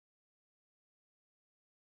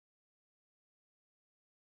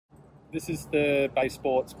This is the Bay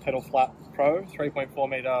Sports Pedal Flap Pro 3.4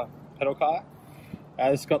 meter pedal kayak.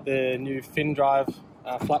 It's got the new fin drive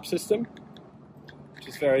flap system, which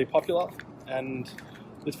is very popular. And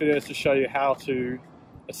this video is to show you how to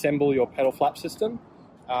assemble your pedal flap system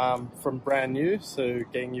from brand new, so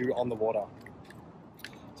getting you on the water.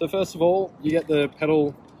 So first of all, you get the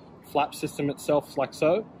pedal flap system itself like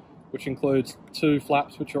so, which includes 2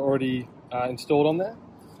 flaps which are already installed on there.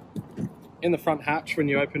 In the front hatch, when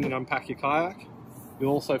you open and unpack your kayak,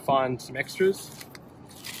 you'll also find some extras.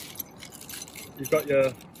 You've got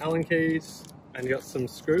your Allen keys and you've got some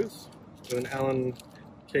screws with an Allen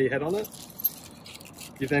key head on it.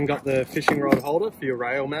 You've then got the fishing rod holder for your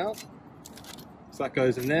rail mount. So that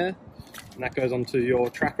goes in there, and that goes onto your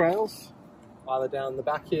track rails, either down the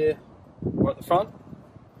back here or at the front.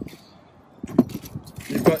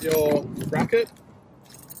 You've got your bracket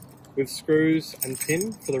with screws and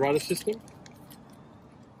pin for the rudder system.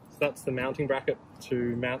 So that's the mounting bracket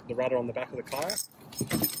to mount the rudder on the back of the kayak.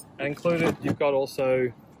 And included, you've got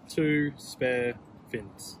also 2 spare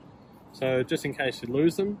fins. So just in case you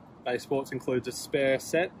lose them, Bay Sports includes a spare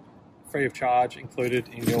set, free of charge, included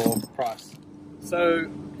in your price. So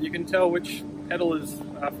you can tell which pedal is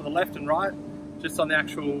for the left and right, just on the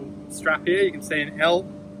actual strap here. You can see an L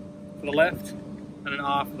for the left and an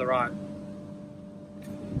R for the right.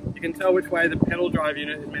 You can tell which way the pedal drive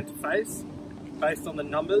unit is meant to face based on the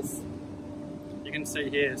numbers you can see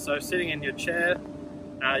here. So sitting in your chair,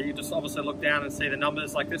 you just obviously look down and see the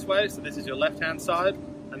numbers like this way. So this is your left-hand side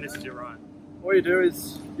and this is your right. All you do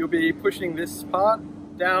is you'll be pushing this part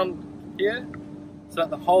down here so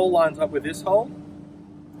that the hole lines up with this hole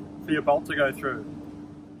for your bolt to go through.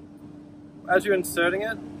 As you're inserting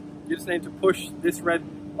it, you just need to push this red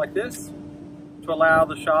like this to allow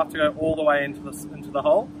the shaft to go all the way into the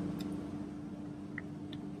hole.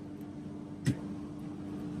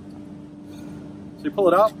 So you pull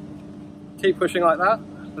it up, keep pushing like that.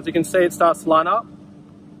 As you can see, it starts to line up,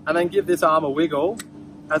 and then give this arm a wiggle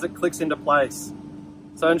as it clicks into place.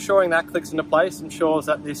 So ensuring that clicks into place ensures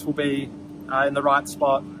that this will be in the right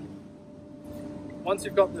spot. Once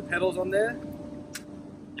you've got the pedals on there,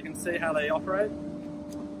 you can see how they operate.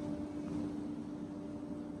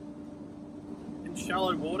 In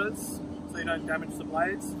shallow waters, so you don't damage the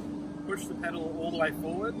blades, push the pedal all the way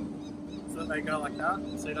forward so that they go like that,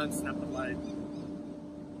 so you don't snap the blade.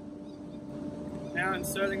 Now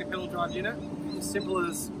inserting the pedal drive unit, as simple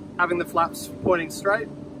as having the flaps pointing straight.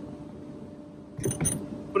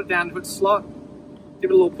 Put it down to its slot,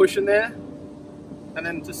 give it a little push in there, and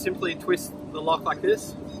then just simply twist the lock like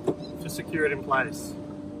this to secure it in place.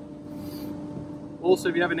 Also,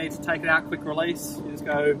 if you ever need to take it out, quick release, you just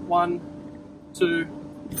go 1, 2,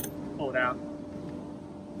 pull it out.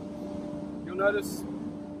 You'll notice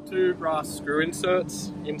 2 brass screw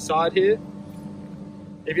inserts inside here.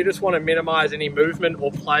 If you just want to minimize any movement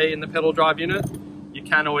or play in the pedal drive unit, you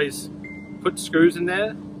can always put screws in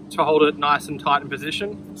there to hold it nice and tight in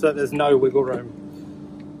position so that there's no wiggle room.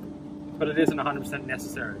 But it isn't 100%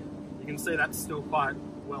 necessary. You can see that's still quite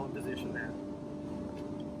well in position there.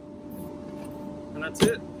 And that's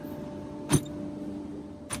it.